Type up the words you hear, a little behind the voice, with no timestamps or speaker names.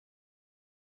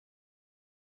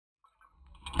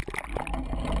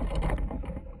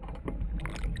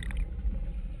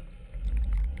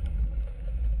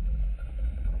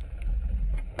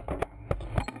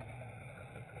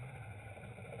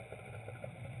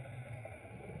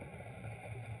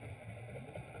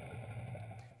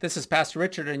This is Pastor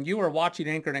Richard, and you are watching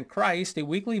Anchored in Christ, a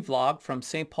weekly vlog from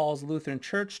St. Paul's Lutheran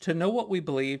Church to know what we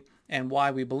believe and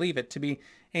why we believe it, to be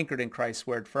anchored in Christ's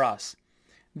word for us.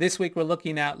 This week we're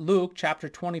looking at Luke chapter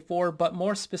 24, but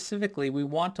more specifically, we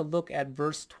want to look at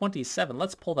verse 27.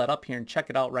 Let's pull that up here and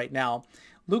check it out right now.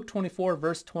 Luke 24,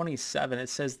 verse 27, it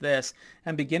says this,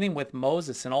 "And beginning with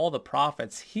Moses and all the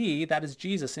prophets, he," that is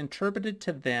Jesus, "interpreted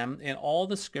to them in all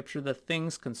the scripture the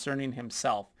things concerning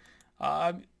himself."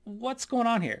 What's going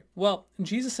on here? Well,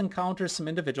 Jesus encounters some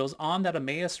individuals on that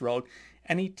Emmaus road,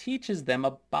 and he teaches them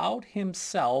about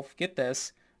himself, get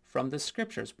this, from the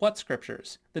scriptures. What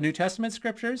scriptures? The New Testament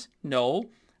scriptures? No,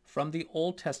 from the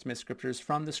Old Testament scriptures,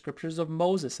 from the scriptures of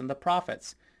Moses and the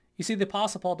prophets. You see, the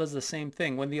Apostle Paul does the same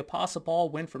thing. When the Apostle Paul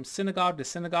went from synagogue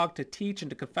to teach and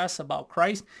to confess about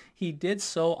Christ, he did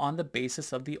so on the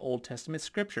basis of the Old Testament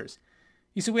scriptures.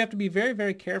 You see, we have to be very,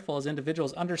 very careful as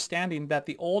individuals, understanding that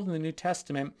the Old and the New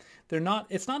Testament,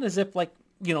 it's not as if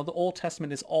the Old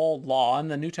Testament is all law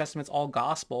and the New Testament's all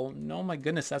gospel. No, my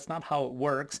goodness, that's not how it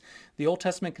works. The Old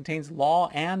Testament contains law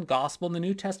and gospel, and the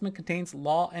New Testament contains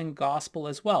law and gospel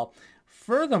as well.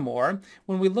 Furthermore,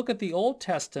 when we look at the Old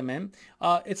Testament,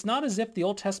 it's not as if the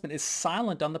Old Testament is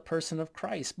silent on the person of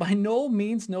Christ. By no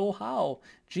means, no how.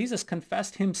 Jesus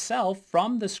confessed himself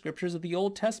from the scriptures of the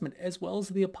Old Testament as well as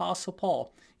the Apostle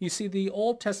Paul. You see, the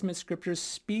Old Testament scriptures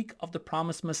speak of the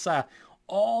promised Messiah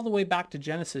all the way back to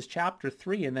Genesis chapter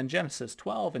 3 and then Genesis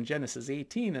 12 and Genesis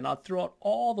 18 and throughout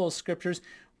all those scriptures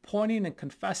pointing and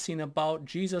confessing about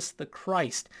Jesus the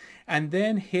Christ, and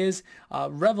then his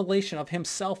revelation of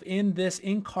himself in this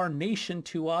incarnation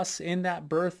to us, in that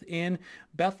birth in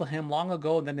Bethlehem long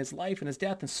ago, and then his life and his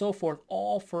death and so forth,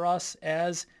 all for us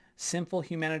as sinful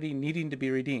humanity needing to be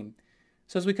redeemed.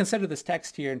 So as we consider this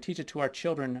text here and teach it to our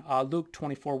children, Luke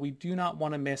 24, we do not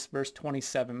want to miss verse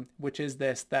 27, which is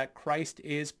this, that Christ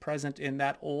is present in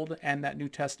that Old and that New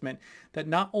Testament, that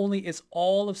not only is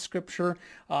all of Scripture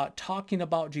talking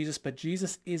about Jesus, but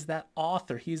Jesus is that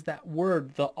author. He's that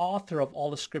word, the author of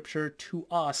all of Scripture to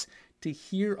us, to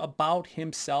hear about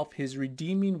himself, his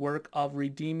redeeming work of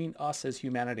redeeming us as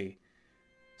humanity.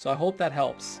 So I hope that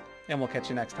helps, and we'll catch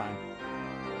you next time.